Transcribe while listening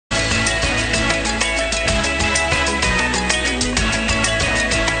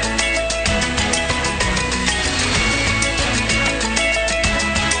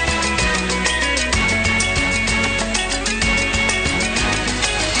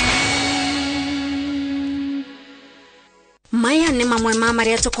maya nĩ mamwe ma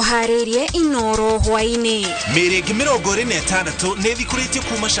marĩa tũkũharĩirie inoro hwainĩ. Mĩrĩngĩ 26 nĩ ĩthikũrĩtio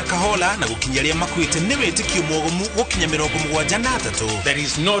kuma Shakahola na gũkinya arĩa makuĩte nĩ wĩtĩkio mũgomu gũkinya 73. There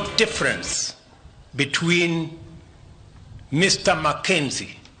is no difference between Mr.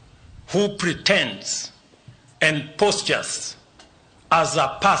 Mackenzie, who pretends and postures as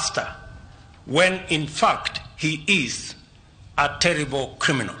a pastor when in fact he is a terrible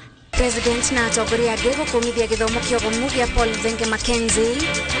criminal. President na atongoria angĩ gũkũmithia gĩthomo kĩa ũgomu gĩa Paul Thenge Mackenzie.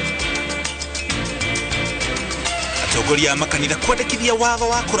 Atongoria makanitha kwandĩkithia watho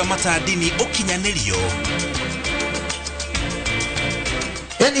wa kũramata ndini ũkinyanĩrio.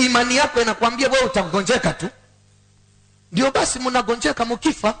 Yani imani yako inakwambia wewe utagonjeka tu. Ndio basi mnagonjeka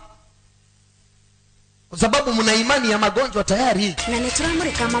mkifa. Kwa sababu mna imani ya magonjwa tayari. Na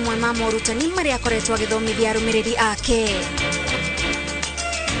nĩtũramũrĩka mamwe ma morutani marĩa akoretwo agĩthomithia arũmĩrĩri ake.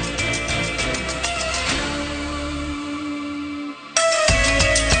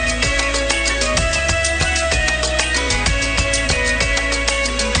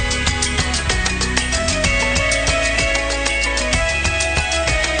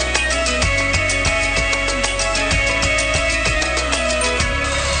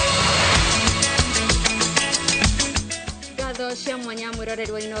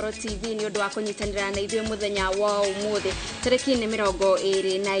 Mwĩroreri wa Inoro TV nĩ ũndũ wa kũnyitanĩra na ithuĩ mũthenya wa ũmũthĩ tarĩki nĩ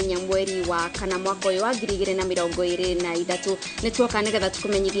 24 mweri wa kana mwaka ũyũ wa 2023. Nĩ tuoka nĩgetha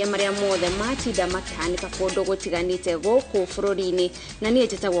tũkũmenyithie marĩa mothe matinda makĩhanĩka kũndũ gũtiganĩte gũkũ bũrũri-inĩ, na niĩ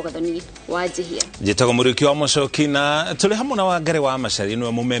njĩtagwo Gathoni wa Njihia. Njĩtagwo Mũrĩki wa Mũcoki, na tũrĩ hamwe na Wangari wa Macharia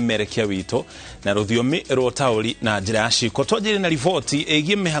nĩwe mũmemerekia witũ na rũthiomi rwa taũri na njĩra ya ciĩko. Twanjĩrĩ na riboti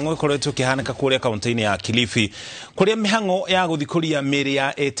ĩgiĩ mĩhang'o ĩkoretwo ĩkĩhanĩka kũrĩa kaunti-inĩ ya Kilifi, kũrĩa mĩhang'o ya gũthikũria mĩĩrĩ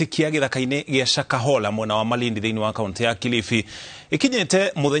ya etĩkia gĩthaka-inĩ gĩa Shakahola mwena wa Malindi thĩinĩ wa kaunti ya Kilifi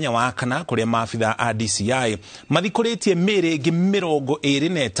ikinyĩte mũthenya wa kana, kũrĩa maabitha a DCI mathikũrĩtie mĩĩrĩ ĩngĩ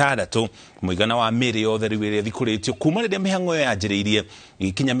 26. Mũigana wa mĩĩrĩ yothe rĩu ĩrĩa ĩthikũrĩtio kuma rĩrĩa mĩhang'o ĩyo yanjĩrĩirie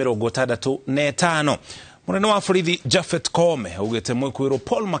ikinya 65. Mũnene wa borithi Japhet Koome augĩte mwĩkũĩrwo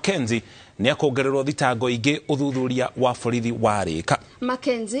Paul Mackenzie nĩ akongererwo thitango ingĩ ũthuthuria wa borithi warĩka.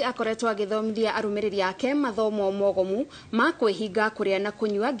 Mackenzie akoretwo agĩthomithia arũmĩrĩri ake mathomo mogomu ma kwĩhinga kũrĩa na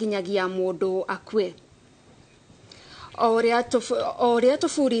kũnyua nginyagia mũndũ akue. Oria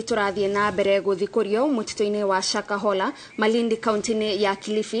tũburi tũrathiĩ na mbere gũthikũrio mũtitũ-inĩ wa Shakahola Malindi kaunti-inĩ ya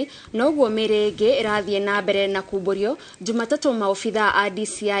Kilifi, noguo mĩĩrĩ ĩngĩ ĩrathiĩ na mbere na kumbũrio. Jumatatũ maobitha a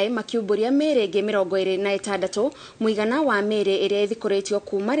DCI makiumbũria mĩĩrĩ ĩngĩ 26, mũigana wa mĩĩrĩ ĩrĩa ĩthikũrĩtio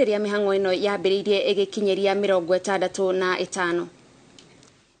kuma rĩrĩa mĩhang'o ĩno yambĩrĩirie ĩgĩkinyeria 65.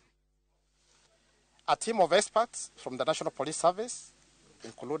 A team of experts from the National Police Service,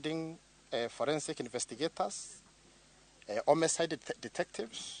 including forensic investigators, homicide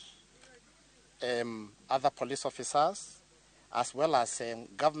detectives, other police officers, as well as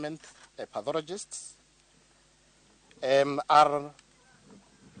government pathologists, are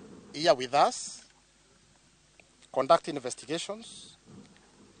here with us, conducting investigations,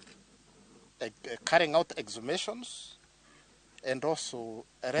 carrying out exhumations, and also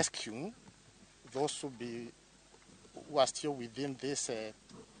rescuing those who are still within this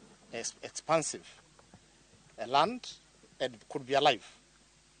expansive land and could be alive.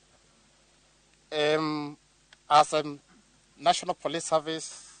 As a National Police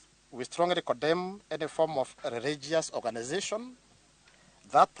Service, we strongly condemn any form of religious organization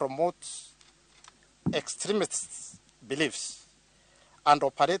that promotes extremist beliefs and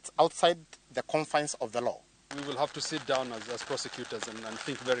operates outside the confines of the law. We will have to sit down as prosecutors and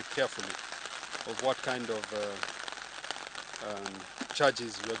think very carefully of what kind of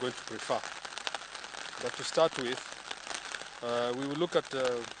charges we are going to prefer. But to start with, we will look at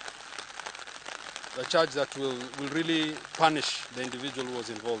a charge that will really punish the individual who was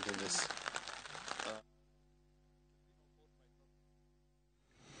involved in this.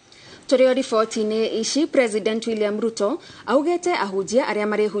 Turio riboti-inĩ ici, President William Ruto augĩte ahunjia arĩa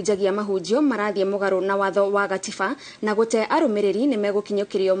marĩhunjagia mahunjio marathiĩ mũgarũ na watho wa gatiba na gũte arũmĩrĩri nĩ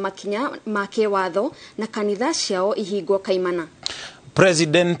megũkinyũkĩrio makinya ma kĩwatho na kanitha ciao ihingwo kaimana.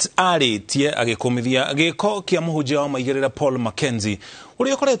 President arĩtie agĩkũmithia gĩko kĩa mũhunjia wa maigĩrĩra Paul Mackenzie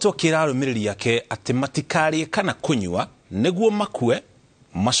ũrĩa ũkoretwo akĩra arũmĩrĩri yake atĩ matikarĩe kana kũnyua nĩguo makue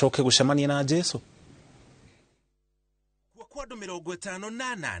macoke gũcemania na Jesũ. Kwa andũ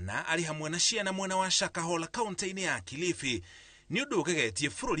 58 arĩ hamwe na ciana mwena wa Shakahola kaunti-inĩ ya Kilifi nĩ ũndũ ũgegetie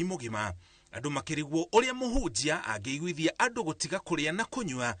bũrũri mũgima, andũ makĩrigwo ũrĩa mũhunjia angĩiguithia andũ gũtiga kũrĩa na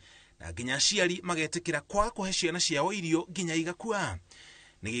kũnyua na nginya aciari magetĩkĩra kwaga kũhe ciana ciao irio nginya igakua.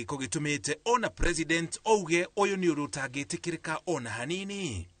 Nĩ gĩko gĩtũmĩte ona President auge ũyũ nĩ ũndũ ũtangĩtĩkĩrĩka ona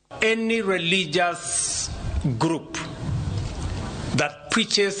hanini. Any religious group that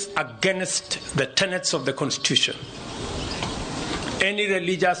preaches against the tenets of the Constitution, any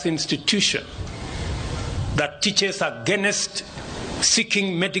religious institution that teaches against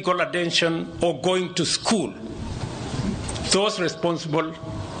seeking medical attention or going to school, those responsible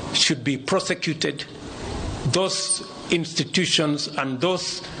should be prosecuted. Those institutions and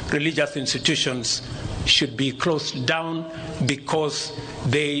those religious institutions should be closed down because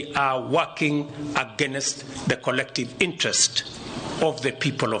they are working against the collective interest of the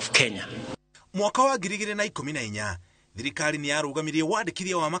people of Kenya. Mwaka wa 2014 thirikari ni yarugamirie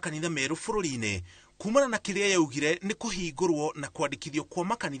wandikithia wa makanitha meru bururi-ini kumana na kiria yaugire ni kuhingurwo na kwandikithio kwa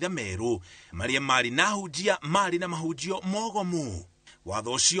makanitha meru maria mari na hujia mari na mahujio mogomu.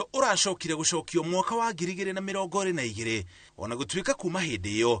 Watho ucio uracokire gucokio mwaka wa 2022 ona gutuika kuma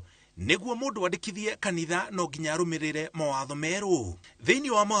hindi iyo niguo mundu wandikithie kanitha no nginya arumirire mawatho meru. Thiini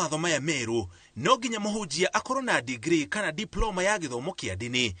wa mawatho maya meru no nginya muhujia akorwo na degree kana diploma ya githomo kia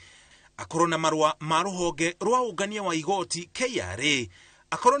dini, akorwo na marua ma ruhonge rwa ungania wa igoti KRA,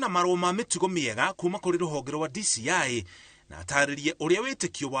 akorwo na marua ma mitugo miega kuma kuri ruhonge rwa DCI, na ataririe uria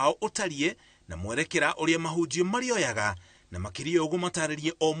witikio wao utarie na mwerekera uria mahujio marioyaga, na makirio uguo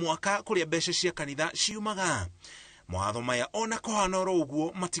mataririe o mwaka kuria mbeca cia kanitha ciumaga. Mawatho maya ona kohana oro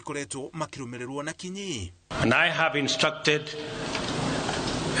uguo matikoretwo makirumirirwo na kinyi. And I have instructed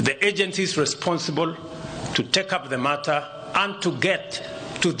the agencies responsible to take up the matter and to get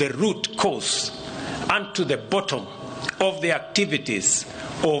to the root cause and to the bottom of the activities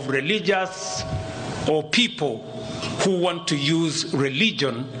of religious or people who want to use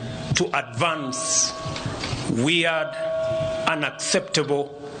religion to advance weird, unacceptable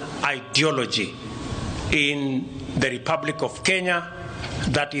ideology in the Republic of Kenya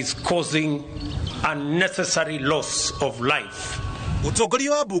that is causing unnecessary loss of life.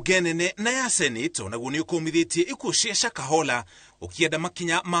 Utongoria wa bunge nene na ya Senate naguo ni ukomithitie ikuo cia Shakahola ukienda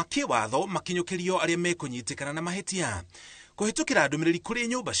makinya ma kiwatho makinyukirio aria mekunyitikana na mahitia. Kuhitukira ndumiriri kuri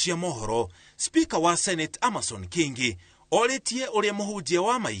nyumba cia mohoro, Speaker wa Senate Amason Kingi oritie uria muhunjia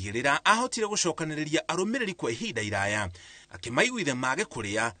wa maigirira ahotire gucokaniriria arumiriri kwa ihinda iraya, akimaiguithe mage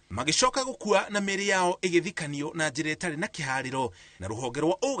kuria magicoka gukua na meri yao igithikanio na njira itari na kihariro na ruhonge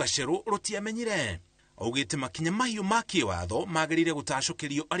rwa ugaceru rutiamenyire. Augite makinya mahiu ma kiwatho magirire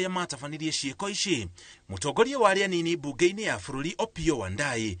gutacokerio aria matabanirie ciiko ici. Mutongoria wa aria nini bunge-ini ya bururi Opiyo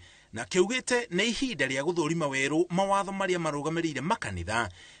Wandayi na kiugite na ihinda ria guthurima weru mawatho maria marugamirire makanitha,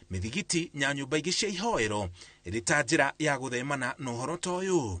 mithigiti nya nyumba ingi cia ihoero irita njira ya guthemana na uhoro ta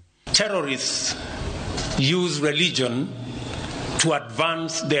uyu. Terrorists use religion to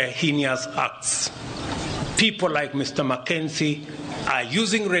advance their heinous acts. People like Mr. Mackenzie are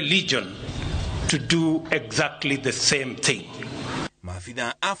using religion to do exactly the same thing.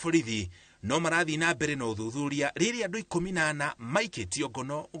 Maafitha a borithi no marathi na mbere na uthuthuria riri andu 14 maikitio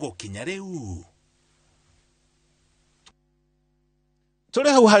ngono gukinya riu. Tuli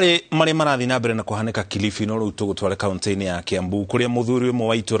hau hari mari marathi na mbere na kuhanika Kilifi no riu tugutware kaunti-ini ya Kiambu kuria muthuri umwe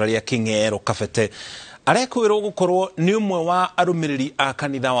wa itura ria King'ero Kabete arekwirwo gukorwo ni umwe wa arumiriri a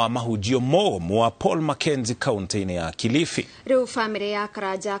kanitha wa mahujio mogomu wa Paul Mackenzie kaunti-ini ya Kilifi. Riu family ya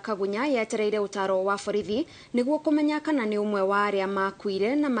Karaja Kagunya yetereire utaro wa borithi niguo kumenya kana ni umwe wa aria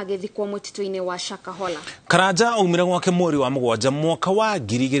makuire na magithikwo mutito-ini wa Shakahola. Karaja umire gwake mweri wa mugwanja mwaka wa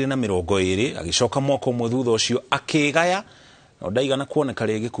 2020 agicoka mwaka umwe thutha ucio akigaya na ndaigana kuoneka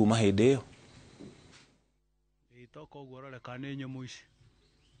ringi kuma hindi iyo. Itoko guororeka ni nyumu ici.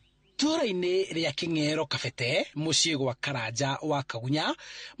 Tura-ini ria King'ero Kabete mucii gwa Karaja wa Kagunya,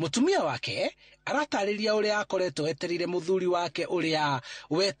 mutumia wake aratariria uria akoretwo eterire muthuri wake uria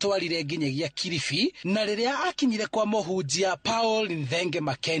wetwarire nginyagia Kilifi, na riria akinyire kwa muhunjia Paul Nthenge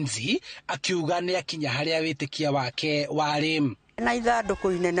Mackenzie akiuga ni akinya haria witikia wake wari. Na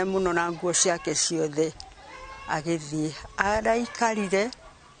ithanduku inene muno na nguo ciake ciothe agithii araikarire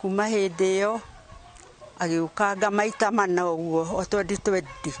kuma hindi iyo agiukanga maita mana uguo o 2020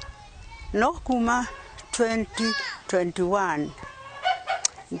 no kuma 2021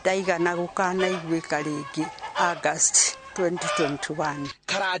 ndaigana gukana igwika ringi August 2021.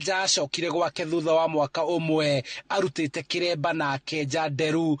 Karaja acokire gwake thutha wa mwaka umwe arutite kiremba na kenja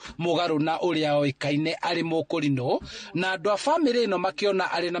nderu mugaru na uria oikaine ari mukurino, na andu a family ino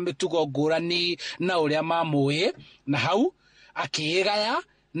makiona ari na mitugo ngurani na uria mamui, na hau akigaya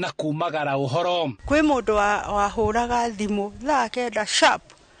na kumagara uhoro. Kwi mundu wa huraga thimu thaa 9 sharp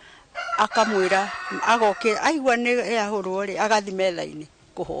akamwira agoke aigua ni yahurwo ri agathi metha-ini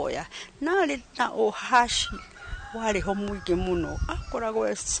kuhoya, na ri na uhashi wari ho mwingi muno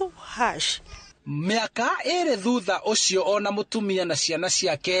akoragwo so harsh. Miaka ere thutha ucio ona mutumia na ciana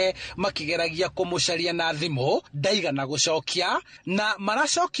ciake makigeragia kumucaria na thimu ndaigana gucokia na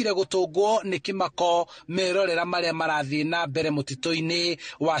maracokire gutungwo ni kimako merorera maria marathie na mbere mutito-ini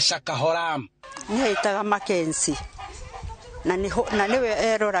wa Shakahola. Nihitaga Mackenzie na niwe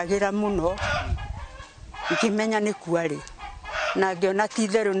eroragira muno ngimenya ni kwari na ngiona ti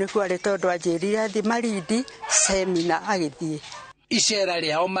theru ni kwari tondu anjirire athi Malindi semina agithie. Icera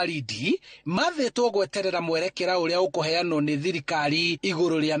riao Malindi mathitwo gweterera mwerekera uria ukuheanwo ni thirikari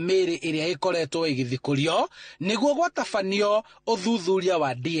iguru ria miri iria ikoretwo igithikurio niguo gwatabanio uthuthuria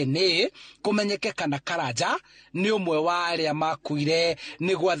wa DNA kumenyeke kana Karanja ni umwe wa aria makuire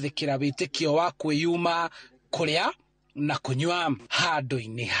ni gwathikira witikio wa kwiyuma kuria na kunywa.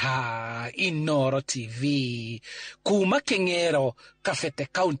 Handu-ini ha Inooro TV kuma King'ero Kabete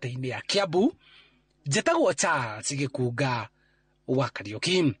kaunti-ini ya Kiambu, njĩtagwo Charles Gĩkunga wa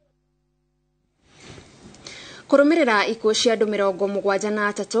Kariuki. Kurumirira ikuũ cia andũ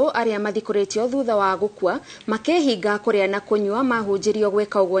 73 aria mathikũrĩtio thutha wa gũkua makehinga kũrĩa na kũnyua mahunjirio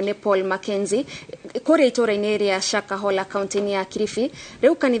gwĩka ũguo nĩ Paul Mackenzie kũrĩa itũũra-inĩ rĩa Shakahola kaunti-inĩ ya Kilifi.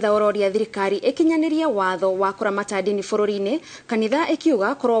 Rĩu kanitha ũroria thirikari ĩkinyanĩrie watho wa kũramata ndini bũrũri-inĩ. Kanitha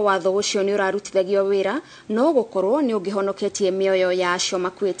ĩkiuga korwo watho ũcio nĩ ũrarutithagio wĩra no gũkorwo nĩ ũngĩhonoketie mĩoyo ya acio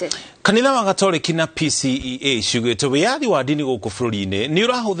makuĩte. Kanitha wa Gatoliki na PCEA ciugĩte wĩyathi wa ndini gũkũ bũrũri-inĩ nĩ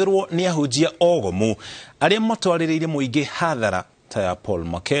ũrahũthĩrwo nĩ ahunjia ogomu arĩa matwarĩrĩire mũingĩ hathara ta ya Paul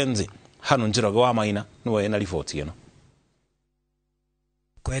Mackenzie. Hanu Njoroge wa Maina niwe ena riboti ĩno.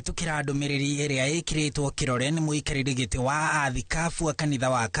 Kwetukira ndumiriri iria ikiritwo kirore ni muikariri giti wa athikafu wa kanitha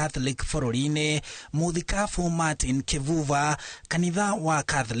wa Catholic bũrũri-inĩ muthikafu Martin Kivuva. Kanitha wa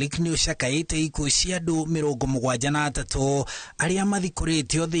Catholic ni ucakaite ikuũ cia andũ 73 aria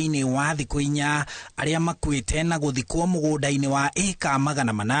mathikũrĩtio thĩinĩ wa thikũ 4 aria makuĩte na gũthikwo mũgũnda-inĩ wa eka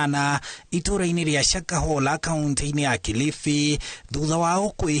 800 itũũra-inĩ rĩa Shakahola kaunti-inĩ ya Kilifi thutha wao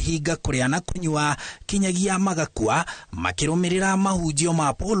kwĩhinga kũrĩa na kũnyua kinyagia magakua makĩrũmĩrĩra mahunjio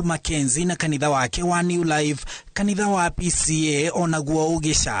ma Paul Mackenzie na kanitha wake wa New Life. Kanitha wa PCA onaguo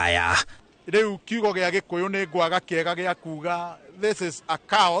ũgĩcaya. Rĩu kiugo gĩa Gĩkũyũ nĩ ngwaga kĩega gĩa kuga this is a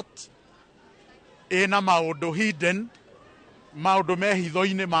cult ĩna maũndũ hidden, maũndũ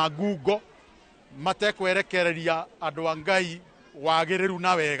mehitho-inĩ ma ngungo matekwerekereria andũ a Ngai wagĩrĩru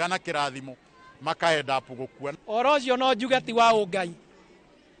na wega na kĩrathimo makahenda gũkua. Ũhoro ũcio no njuge ti wa Ngai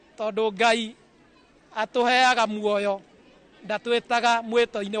tondũ Ngai atũheaga muoyo ndatwĩtaga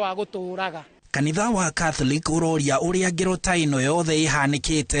mwĩto-inĩ wa gũtũũraga. Kanitha wa Catholic uroria uria ngero ta ino yothe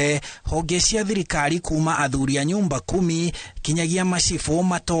ihanikite honge cia thirikari kuma athuri a nyumba 10 kinyagia macifu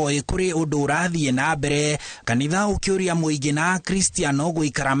matoi kuri undu urathie na mbere. Kanitha ukiuria muingi na Kristiano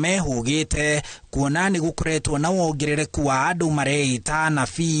guikara mehugite kuona ni gukoretwo na wongerereku wa andu mareita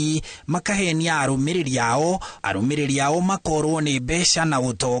nabii makahenia arumiriri ao makorwo ni mbeca na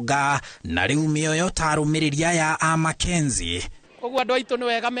utonga na riu mioyo ta arumiriria ya a Mackenzie. Koguo andu aitu ni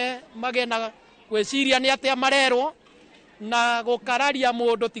wega magena gwiciria ni atia marerwo na gukararia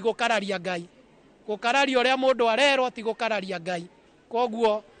mundu ti gukararia Ngai. Gukararia uria mundu arerwo ti gukararia Ngai.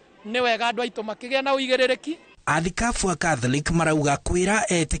 Koguo ni wega andu aitu makigea na uigĩrĩrĩki. Athikafu a Catholic marauga kwira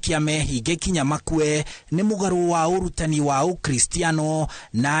etikia mehinge kinya makue ni mugaru wa urutani wa Ukristiano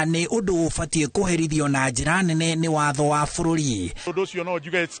na ni undu ubatie kuherithio na njira nene ni watho wa bũrũri. Undu ucio no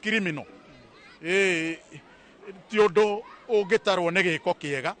njuge it's criminal. Ti undu ũngĩtarwo nĩ gĩko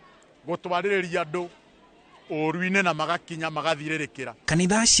kĩega gũtwarĩrĩria andũ ũru-inĩ na magakinya magathirĩrĩkĩra.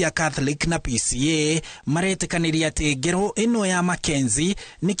 Kanitha cia Catholic na PCA maretĩkanĩria atĩ ngero ĩno ya Mackenzie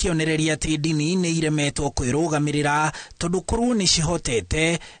nĩ kĩonereria atĩ ndini nĩ iremetwo kwĩrũgamĩrĩra tondũ korwo nĩ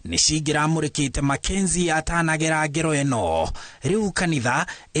cihotete nĩ cingĩramũrĩkĩte Mackenzie atanagera ngero ĩno. Rĩu kanitha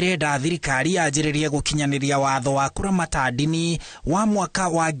ĩrenda thirikari yanjĩrĩrie gũkinyanĩria watho wa kũramata ndini wa mwaka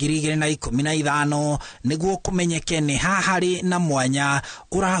wa 2015 nĩguo kũmenyeke nĩ harĩ na mwanya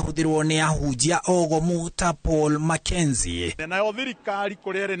ũrahũthĩrwo nĩ ahunjia ogomu ta Paul Mackenzie. Nayo thirikari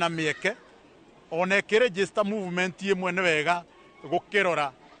kũrĩa ĩrĩ na mĩeke ona ĩkĩregister movement ĩmwe nĩ wega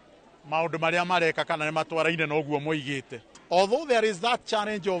gũkĩrora maũndũ marĩa mareka kana nĩ matwaraine na ũguo moigĩte. Although there is that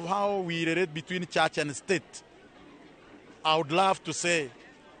challenge of how we relate between church and state, I would love to say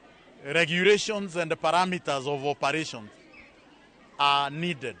regulations and the parameters of operations are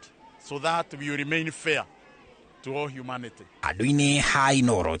needed so that we remain fair to all humanity. Aduine ha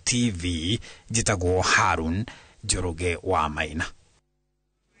Inooro TV, njĩtagwo Harun Njoroge wa Maina.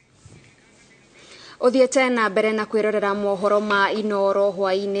 Uthiete na mbere na kwirorera mohoro ma Inooro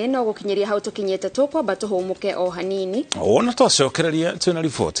hwainĩ no gukinyeria hau tukinyete tukwamba tuhumuke o hanini. Ona twacokereria twina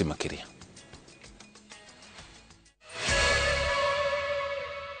riboti makiria.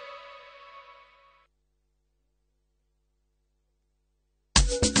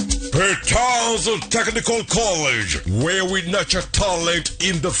 Petals Technical College, where we nurture talent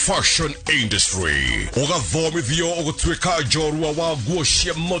in the fashion industry. Ugathomithio ugutwika jorua wa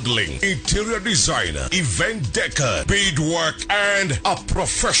guoshia modeling, interior designer, event decor, beadwork, and a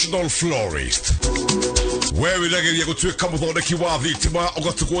professional florist. Where we nageria gutwika muthondeki wa thitima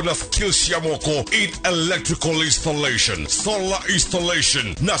ugatukwo na skills ya moko in electrical installation, solar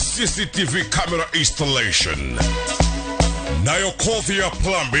installation, na CCTV camera installation. Nayo kothi ya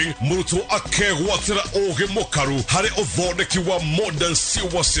plumbing, murutu akegwatira oge mokaru hare uthondeki wa modern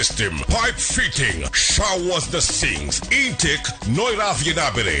sewer system, pipe fitting, showers na sinks, intake, noirathie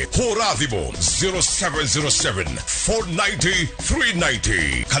nabere, horathimo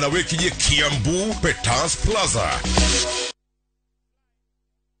 0707-490-390. Kana wekinye Kiambu, Petals Plaza.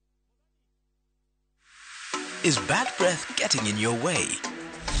 Is bad breath getting in your way?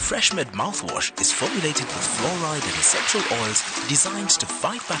 FreshMed mouthwash is formulated with fluoride and essential oils designed to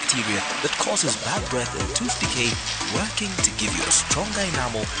fight bacteria that causes bad breath and tooth decay, working to give you a stronger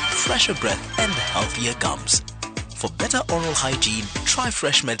enamel, fresher breath, and healthier gums. For better oral hygiene, try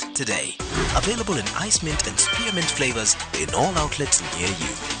FreshMed today. Available in ice mint and spearmint flavors in all outlets near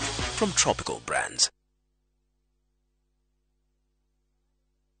you. From Tropical Brands.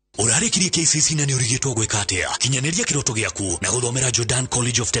 Urarikirie KCC na niurigitwo gwika atia kinyaneria kiroto giaku na guthomera Jordan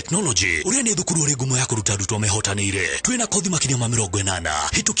College of Technology uria ni thukuru uri ngumo ya kuruta arutwo mehotanire twina kothi makinya ma 80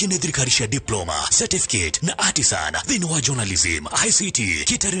 hitukie ni thirikari cia diploma, certificate na artisan thini wa journalism, ICT,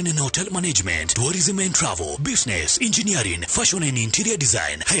 catering and hotel management, tourism and travel, business, engineering, fashion and interior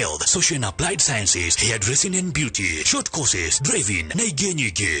design, health, social and applied sciences, hairdressing and beauty, short courses, driving na ingĩ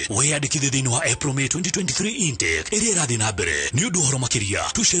nyingĩ. Weyandĩkithie thĩinĩ wa April May 2023 intake ĩrĩa ĩrathiĩ na mbere. Nĩ ũndũ ũhoro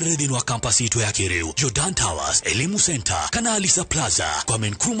makĩria tucerere thĩinĩ wa campus itũ ya kĩrĩu, Jordan Towers, Elimu Center, kana Alisa Plaza, Kwame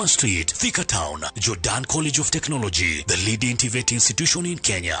Nkrumah Street, Thika Town. Jordan College of Technology, the leading TVET institution in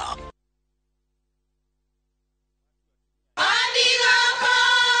Kenya.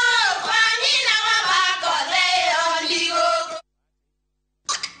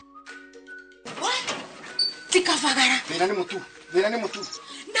 Tikafagara. Mira ni mutu.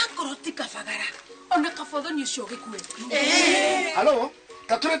 Nakoro tikafagara. Ona kafodho ni shoge kwe. Halo?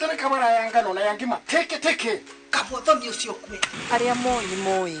 Taturetare kamera yangano na yangima. Teke. Kafodho ni shokwe. Aria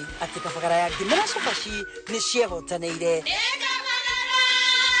moi ati kafagara yangima na sofashi ni shehotaneire.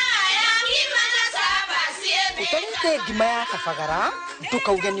 Utarite ngima ya kafagara,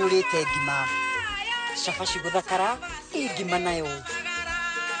 tukauga ni urite ngima. Shafashi guthakara, ngima nayo.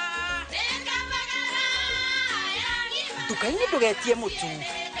 Dukaini ndugetie mutu.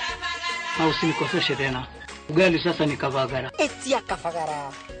 Na usinikoseshe tena. Ugali sasa ni kavagara. Etia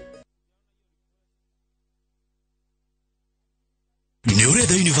kavagara.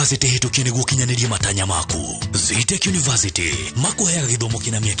 Niuretha University hitukie niguo kinyanĩrie matanya maku. Zitech University makuheaga gĩthomo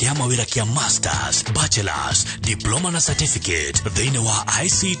kĩna mĩeke ya mawĩra kĩa masters, bachelors, diploma na certificate thĩinĩ wa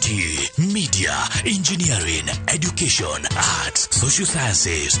ICT, media, engineering, education, arts, social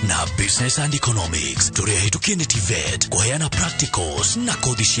sciences na business and economics. Tũrĩa hitukie nĩ TVET kũheana practicals na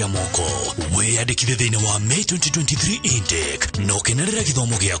kothi cia moko. Weyandĩkithie thĩinĩ wa May 2023 intake na ũkenerera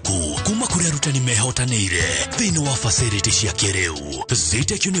gĩthomo gĩaku kuma kũrĩ arutani mehotanĩire thĩinĩ wa facility cia kĩrĩu.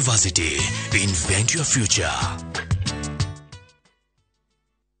 Zitech University, invent your future.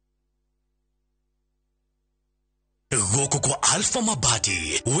 Goko kwa Alpha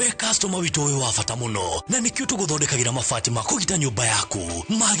Mabati, we customer wito we wa bata muno na nikio tuguthondekagira mabati ma kugita nyumba yaku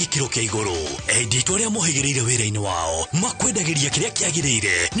magi kiro kia iguru. Edito ria muhigireire wira-ini wao makwendagiria kiria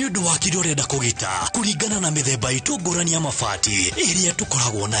kiagirire ni undu wa kirio renda kugita kuringana na mithemba itu ngurani ya mabati iria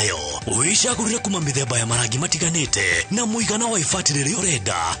tukoragwo nayo. Wicagurire kuma mithemba ya marangi matiganite na muigana wa ibati riria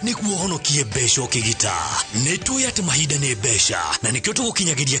urenda niguo honokie mbeca ukigita. Nitui ati mahinda ni mbeca na nikio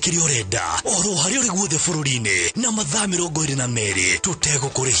tugukinyagiria kiria urenda oro hari uri guothe bururi-ini na mathaa 22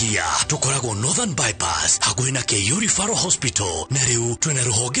 tutegũkũrĩhia. Tukoragwo Northern Bypass hakuhĩ na KU Referral Hospital na rĩu twĩna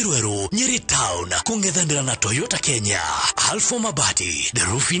rũhonge rwerũ Nyeri Town kũng'ethanĩra na Toyota Kenya. Alpha Mabati, the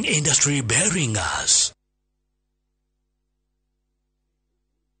roofing industry bearing us.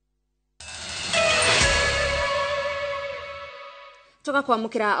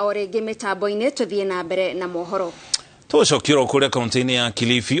 Tugakwamũkĩra o rĩngĩ mĩtambo-inĩ tũthiĩ na mbere na mohoro. Tucokiro kuria kaunti-ini ya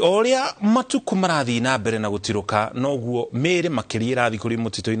Kilifi oria matuku marathi na mbere na gutiruka noguo mere makiria irathi kuri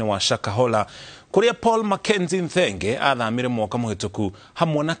mutito-ini wa Shakahola kuria Paul Mackenzie Nthenge athamire mwaka muhituku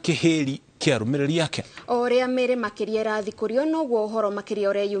hamwe na kiheri kia rumiriri yake. Orea mere makiria rathikurio noguo horo makiria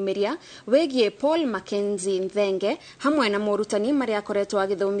ore yumiria wegie Paul Mackenzie Nthenge hamwe na morutani maria akoretwo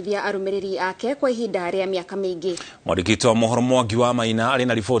agithomithia arumiriri ake kwa ihinda ria miaka mingi. Mwandĩkĩtwo wa mohoro Mwangi wa Maina arĩ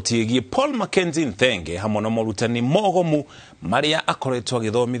na riboti ĩgiĩ Paul Mackenzie Nthenge hamwe na morutani mogomu maria akoretwo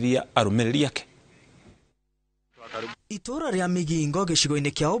agithomithia arumiriri yake. Itura ria Migingo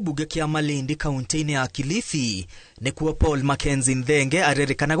gĩcigo-inĩ kĩa ũmbunge kĩa Malindi kaunti-inĩ ya Kilifi nĩkuo Paul Mackenzie Nthenge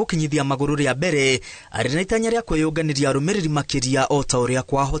arerĩkana gũkinyithia magũrũ rĩa mbere arĩ na itanya rĩa kwĩyũnganĩria arũmĩrĩri makĩria o ta ũrĩa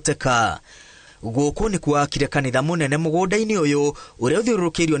kwahoteka. Gũkũ nĩ kuakire kanitha mũnene mũgũnda-inĩ ũyũ ũrĩa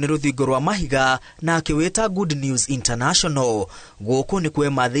ũthiũrũrũkĩirio nĩ rũthingo rwa mahiga na akĩwĩta Good News International. Gũkũ nĩ kuo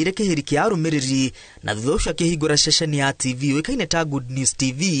emathĩire kĩhĩri kĩa arũmĩrĩri na thutha ũcio akĩhingũra ceceni ya TV ũĩkaine ta Good News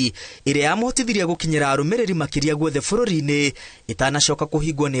TV ĩrĩa yamũhotithirie gũkinyĩra arũmĩrĩri makĩria guothe bũrũri-inĩ ĩtanacoka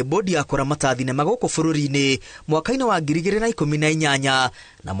kũhingwo nĩ bodi ya kũramata thinema gũkũ bũrũri-inĩ mwaka-inĩ wa 2018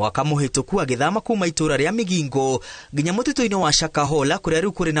 na mwaka mũhĩtũku agĩthama kuma itũra rĩa Migingo nginya mũtitũ-inĩ wa Shakahola kũrĩa rĩu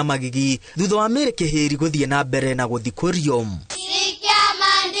kũrĩ na magigi thutha wa mere kĩhĩri gũthiĩ na mbere na gũthikũrio. Sikia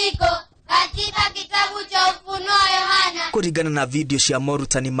maandiko katika kitabu cha Ufunuo Yohana. Kũringana na video cia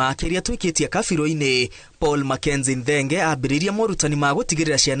morutani make iria twĩkĩtie kabiro-inĩ, Paul Mackenzie Nthenge ambĩrĩirie morutani ma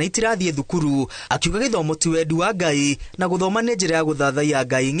gũtigĩrĩra ciana itirathiĩ thukuru akiuga gĩthomo ti wendi wa Ngai na gũthoma nĩ njĩra ya gũthathaiya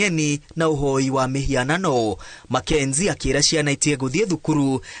Ngai ng'eni na ũhoi wa mĩhianano. Mackenzie akĩra ciana itige gũthiĩ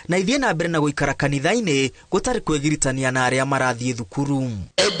thukuru na ithiĩ na mbere na gũikara kanitha-inĩ gũtarĩ kwĩgiritania na arĩa marathiĩ thukuru.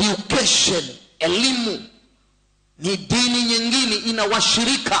 Education, elimu ni dini nyingine ina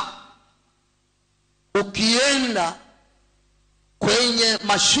washirika. Ukienda kwenye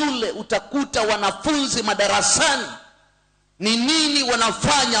mashule utakuta wanafunzi madarasani ni nini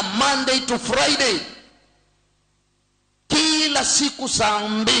wanafanya Monday to Friday. Kila siku saa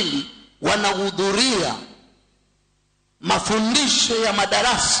 2 wanahudhuria mafundisho ya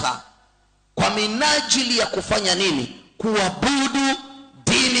madarasa kwa minajili ya kufanya nini? Kuabudu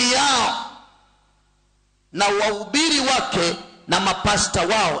dini yao, na wahubiri wake na mapasta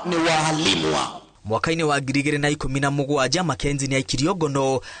wao ni walimu wao. Mwaka-inĩ wa 2017 Mackenzie nĩ aikirio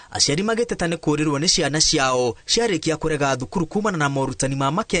ngono aciari magĩteta nĩ kũũrĩrwo nĩ ciana ciao ciarĩkia kũrega thukuru kumana na morutani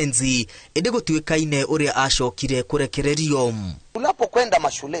ma Mackenzie ĩndĩ gũtuĩkaine ũrĩa acokire kũrekererio. Unapokwenda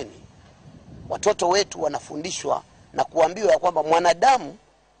mashuleni watoto wetu wanafundishwa na kuambiwa kwamba mwanadamu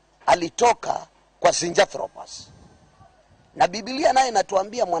alitoka kwa Sinjanthropus, na Biblia naye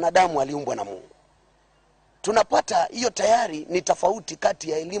inatuambia mwanadamu aliumbwa na Mungu. Tunapata hiyo tayari ni tofauti kati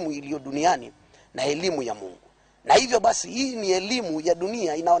ya elimu iliyo duniani na elimu ya Mungu. Na hivyo basi hii ni elimu ya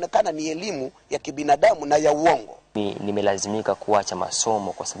dunia inaonekana ni elimu ya kibinadamu na ya uongo. Nimelazimika kuacha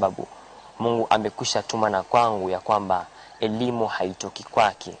masomo kwa sababu Mungu amekwisha tuma na kwangu ya kwamba elimu haitoki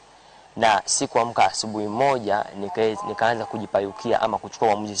kwake. Na sikuamka asubuhi moja nikaanza kujipayukia ama kuchukua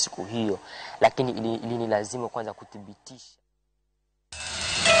uamuzi siku hiyo, lakini ili lazima kwanza kuthibitisha.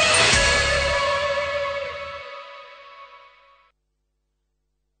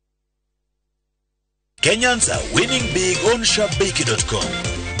 Kenyans are winning big on Shabiki.com.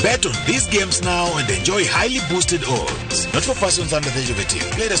 Bet on these games now and enjoy highly boosted odds. Not for persons under the age of 18.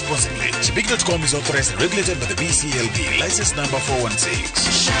 Play responsibly. Shabiki.com is authorized and regulated by the BCLB. License number 416.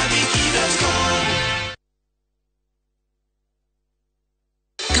 Shabiki.com.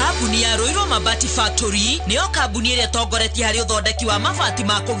 Kabuni ya Roiro Mabati Factory niyo kabuni ĩrĩa tongoretie harĩ ũthondeki wa mabati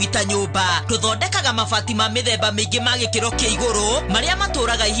ma kũgita nyũmba. Tũthondekaga mabati ma mĩthemba mĩingĩ ma gĩkĩro kĩa igũrũ marĩa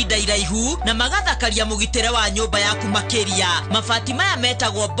matũraga ihinda iraihu na magathakaria mũgitĩre wa nyũmba yaku makĩria. Mabati maya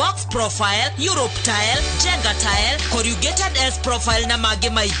metagwo box profile, Europe tile, Jenga tile, corrugated S profile na mangĩ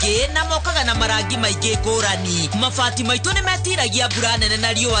maingĩ na mokaga na marangi maingĩ ngũrani. Mabati maitũ nĩ metiragia mbura nene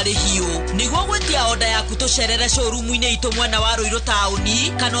na riũa rĩhiũ. Nĩguo gwĩtia oda yaku tũcerere showroom-inĩ itũ mwena wa Roiro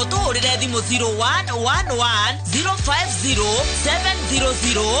taũni kana ũtũhũrĩre thimũ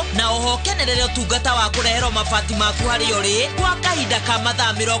 0111050700 na ũhokenerere ũtungata wa kũreherwo mabati maku harĩa ũrĩ kwa kahinda ka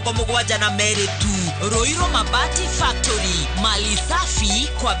mathaa 72 tu. Roiro Mabati Factory, mali safi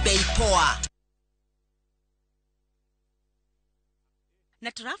kwa bei poa.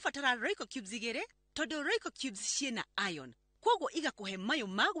 Na tũrabatara Royco Cubes igĩrĩ tondũ Royco Cubes ciĩna iron, kwoguo igakũhe mayo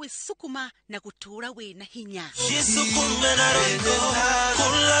ma gwĩsukuma na gũtũra wĩna hinya. Sukuma na Royco,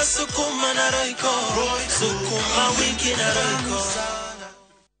 kula sukuma na Royco, sukuma wiki na Royco.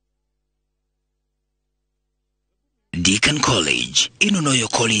 Deakin College. Ino noyo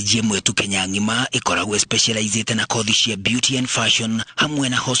college yemwe tu Kenya ngima ikoragwo specialized na kothi cia beauty and fashion hamwe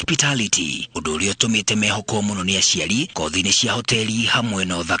na hospitality. Ũndũ ũrĩa ũtũmĩte mehoko mũno nĩ aciari kothi-inĩ cia hoteli hamwe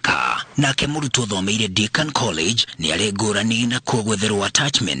na ũthaka. nake mũrutwo thomeire Deakin College nĩ arĩ ngũrani na kũgwetherwo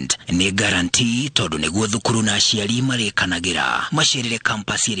attachment nĩ guarantee tondũ nĩguo thukuru na aciari marĩkanagĩra. Macerere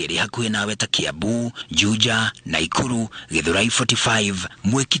campus ĩrĩa ĩrĩ hakuhĩ nawe ta Kiambu, Juja, Naikuru, Githurai 45,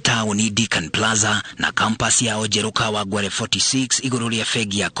 Mwiki Town, Deakin Plaza na campus yao njerũ Kawangware 46 igũrũ rĩa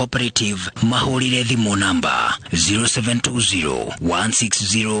bengi ya Cooperative. Mahũrĩre thimũ namba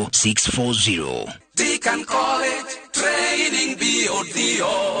 0720-160-640. Deakin College, training beyond the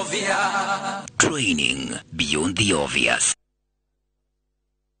obvious. Training beyond the obvious.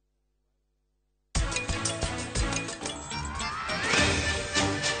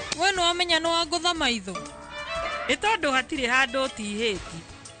 Weno amenya no agutha maitho. Itondo hatire handu tiheti.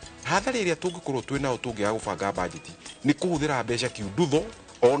 Hathari iria tungikorwo twina utungiaga gubanga budget ni kuhuthira mbeca kiundutho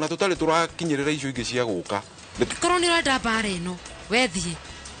ona tutari turakinyirira icio ingi cia guka. Korwo ni renda bara ino wethie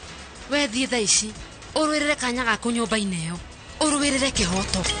thaa ici urwirire kanya ga kunyumba ineyo urwirire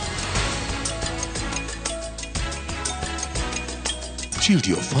kihoto. Shield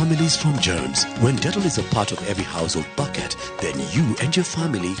your families from germs. When Dettol is a part of every household bucket, then you and your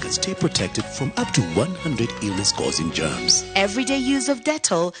family can stay protected from up to 100 illness-causing germs. Everyday use of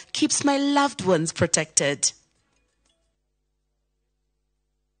Dettol keeps my loved ones protected.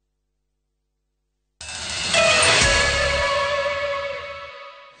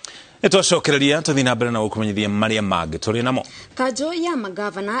 Nitwacokereria tuthi na mbere na gukumenyithia maria mangĩ turi namo. Kanjo ya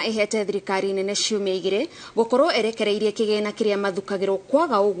magavana ihete thirikari nene ciumia igire gukorwo erekereirie kigina kiria mathukagirwo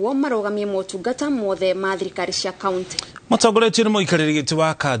kwaga uguo marogamie motungata mothe ma thirikari cia county. Mutongoretie ni muikariri giti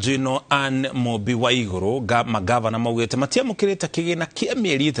wa kanjo ino Anne Mobi wa iguru magavana maugite matiamukirite kigina kia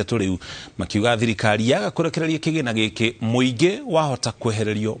mieri 3 riu makiuga thirikari yaga kurekereria kigina giki muingi wahota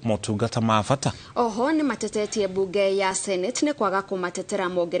kwehererio motungata ma bata. Oho ni matetetie bunge ya Senate ni kwaga kumatetera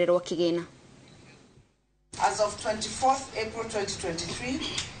mongererwo kigina. As of 24th April 2023,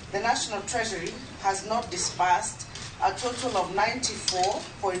 the National Treasury has not disbursed a total of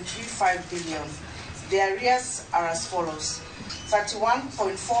 94.35 billion. The arrears are as follows: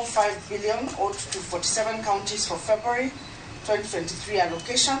 31.45 billion owed to 47 counties for February 2023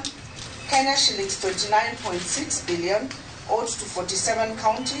 allocation, Kenya shillings 29.6 billion owed to 47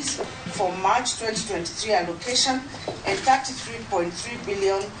 counties for March 2023 allocation, and 33.3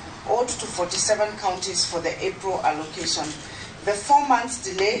 billion owed to 47 counties for the April allocation. The 4 months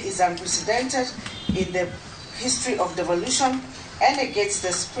delay is unprecedented in the history of devolution and against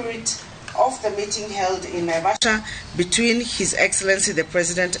the spirit of the meeting held in Naivasha between His Excellency the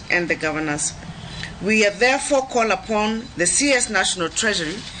President and the governors. We therefore call upon the CS National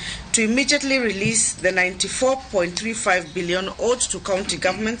Treasury to immediately release the 94.35 billion owed to county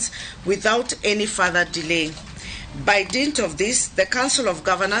governments without any further delay. By dint of this, the Council of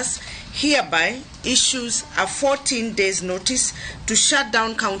Governors hereby issues a 14 days notice to shut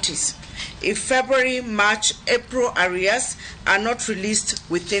down counties if February, March, April arrears are not released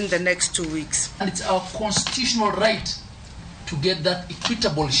within the next 2 weeks. And it's our constitutional right to get that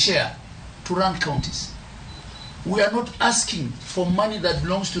equitable share to run counties. We are not asking for money that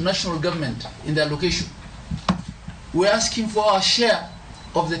belongs to national government in the allocation. We're asking for our share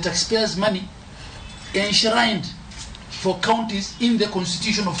of the taxpayers' money enshrined for counties in the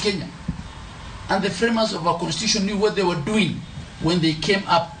Constitution of Kenya. And the framers of our Constitution knew what they were doing when they came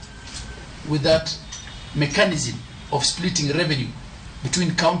up with that mechanism of splitting revenue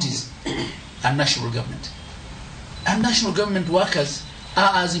between counties and national government. And national government workers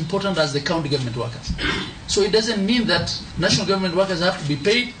are as important as the county government workers. So it doesn't mean that national government workers have to be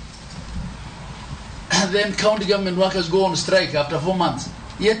paid and then county government workers go on strike after 4 months,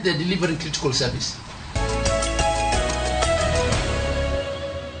 yet they're delivering critical service.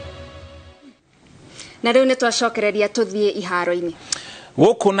 Na riu nitwacokereria tuthie iharo-ini.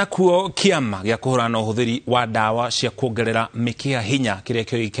 Guku nakuo kiama gya kuhurana uhuthiri wa dawa cia kuongerera mikiha hinya kiria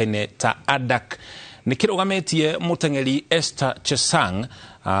kioikaine ta ADAK nikirugametie mutengeri Esther Chesang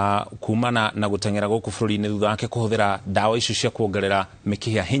kumana na gutengera guku bururi-ini thutha wake kuhuthira dawa icio cia kuongerera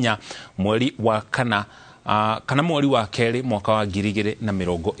mikiha hinya mweri wa kana mweri wa keri mwaka wa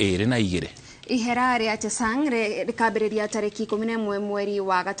 2022. Ihera ria Chesang rikambiriria tariki 11 mweri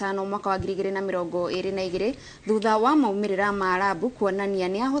wa gatano mwaka wa 2022 thutha wa maumirira ma labu kuonania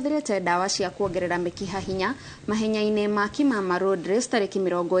ni ahuthirite dawa cia kuongerera mikiha hinya mahenya-ini ma Kimama Road Race tariki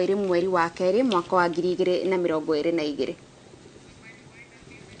 20 mweri wa keri mwaka wa 2022.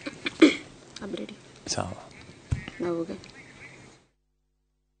 Abredi. Sawa. Nauga.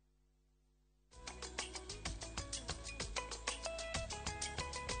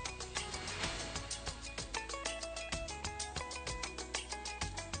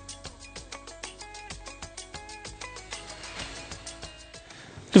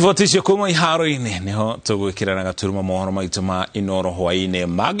 Riboti icio kuma iharo-ini niho tugwikirana gaturuma mohoro maitu ma inoro hwaine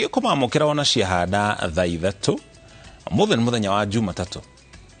magi kumamukira ona ciahanda thaa 3 muthenya wa Jumatatu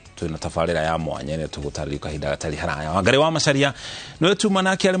twina tafarira ya mwanya ne tugutarira kahinda gatari haraya Wangari wa Macharia niwe tuma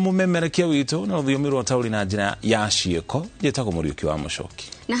nake ari mumemerekia witu na ruthiumi rwa tauri na njira ya cieko njitagwo Muriuki wa Mucoki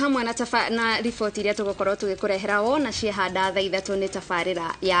na hamwe na riboti iria tugukorwo tugikurehera wona ciahanda thaa 3 ni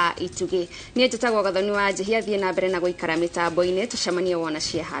tafarira ya Itugi nie njitagwo Gathoni wa Njihia thie na mbere na guikara mitambo-ini tucemanie wona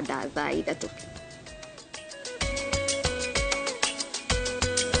ciahanda thaa 3.